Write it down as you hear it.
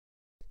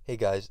Hey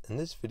guys, in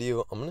this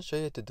video I'm going to show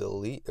you how to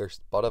delete your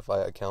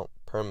Spotify account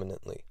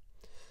permanently.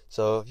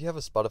 So if you have a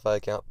Spotify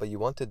account but you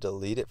want to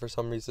delete it for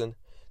some reason,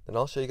 then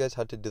I'll show you guys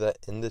how to do that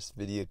in this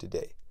video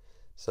today.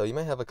 So you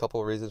might have a couple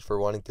of reasons for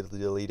wanting to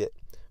delete it,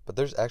 but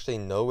there's actually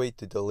no way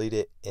to delete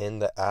it in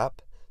the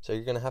app, so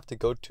you're going to have to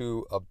go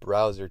to a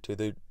browser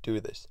to do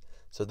this.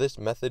 So this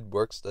method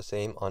works the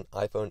same on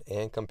iPhone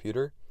and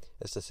computer.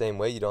 It's the same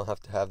way, you don't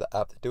have to have the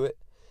app to do it.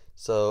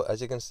 So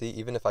as you can see,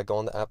 even if I go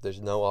on the app,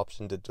 there's no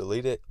option to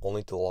delete it,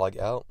 only to log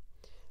out.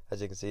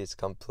 As you can see, it's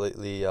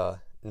completely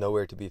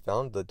nowhere to be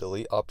found, the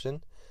delete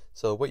option.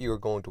 So what you are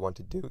going to want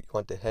to do, you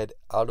want to head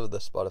out of the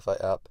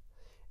Spotify app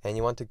and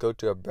you want to go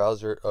to a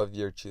browser of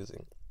your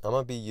choosing. I'm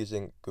going to be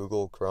using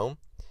Google Chrome.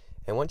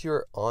 And once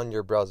you're on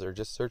your browser,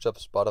 just search up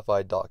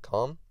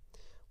Spotify.com.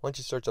 Once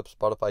you search up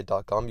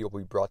Spotify.com, you'll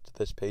be brought to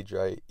this page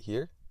right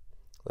here.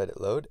 Let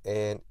it load,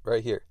 and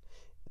right here.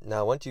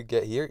 Now once you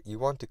get here, you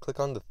want to click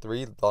on the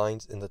three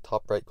lines in the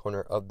top right corner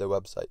of the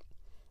website.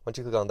 Once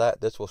you click on that,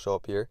 this will show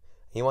up here.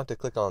 And you want to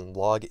click on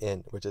log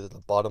in, which is at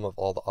the bottom of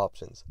all the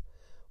options.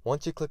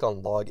 Once you click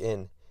on log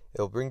in,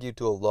 it will bring you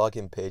to a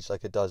login page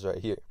like it does right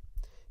here.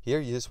 Here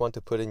you just want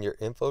to put in your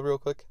info real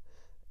quick.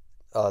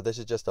 This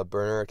is just a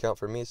burner account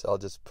for me, so I'll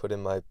just put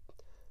in my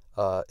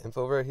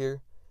info right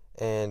here.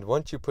 And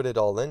once you put it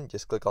all in,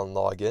 just click on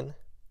log in.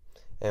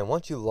 And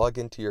once you log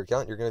into your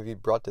account, you're going to be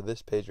brought to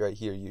this page right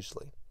here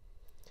usually.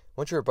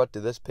 Once you're brought to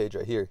this page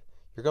right here,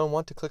 you're going to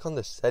want to click on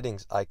the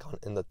settings icon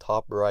in the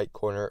top right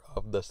corner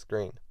of the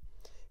screen.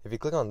 If you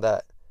click on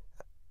that,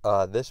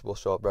 this will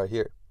show up right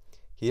here.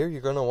 Here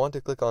you're going to want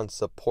to click on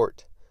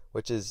support,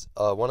 which is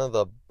one of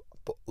the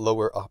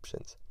lower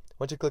options.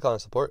 Once you click on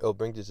support, it will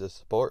bring you to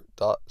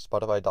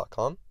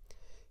support.spotify.com.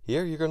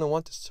 Here you're going to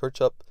want to search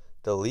up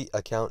delete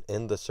account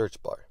in the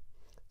search bar.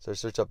 So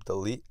search up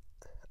delete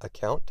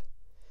account,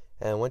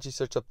 and once you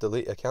search up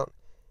delete account,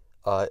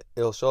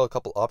 it'll show a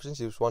couple options.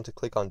 You just want to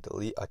click on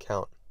delete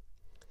account,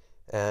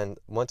 and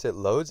once it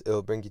loads, it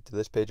will bring you to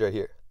this page right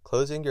here,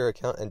 closing your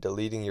account and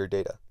deleting your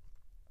data.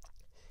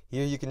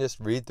 Here you can just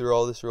read through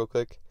all this real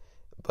quick,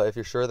 but if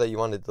you're sure that you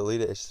want to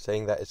delete it, it's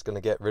saying that it's going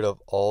to get rid of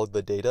all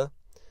the data.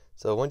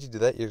 So once you do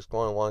that, you're just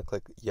going to want to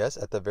click yes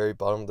at the very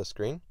bottom of the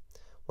screen.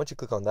 Once you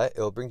click on that, it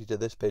will bring you to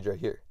this page right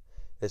here.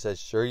 It says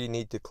sure you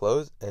need to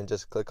close, and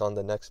just click on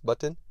the next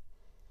button.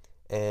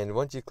 And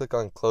once you click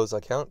on close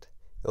account,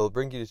 it will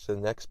bring you to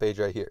the next page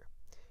right here.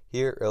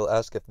 Here it'll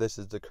ask if this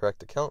is the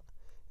correct account.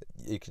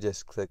 You can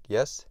just click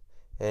yes,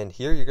 and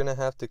here you're going to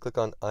have to click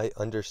on I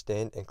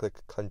understand and click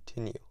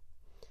continue.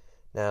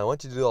 Now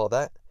once you do all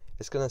that,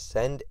 it's going to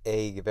send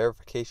a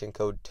verification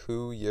code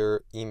to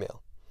your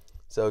email.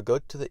 So go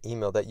to the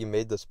email that you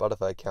made the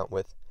Spotify account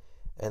with,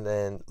 and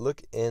then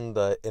look in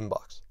the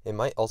inbox. It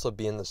might also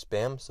be in the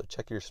spam, so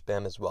check your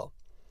spam as well.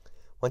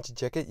 Once you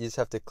check it, you just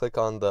have to click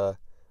on the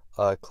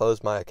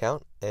close my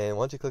account, and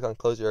once you click on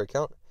close your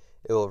account,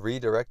 it will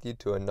redirect you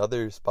to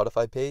another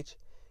Spotify page,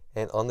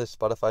 and on this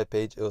Spotify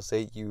page it will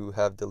say you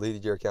have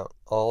deleted your account.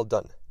 All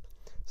done.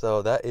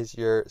 So that is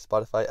your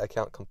Spotify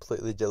account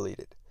completely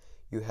deleted.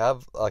 You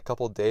have a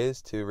couple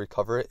days to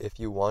recover it if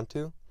you want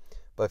to,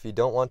 but if you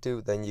don't want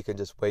to, then you can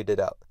just wait it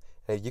out.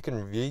 And you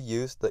can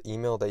reuse the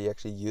email that you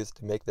actually used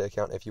to make the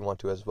account if you want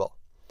to as well.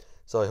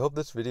 So I hope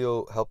this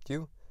video helped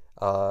you.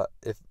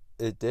 If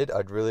it did,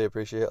 I'd really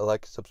appreciate a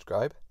like and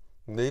subscribe.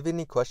 Leave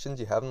any questions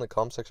you have in the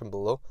comment section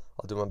below.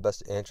 I'll do my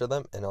best to answer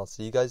them, and I'll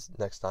see you guys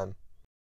next time.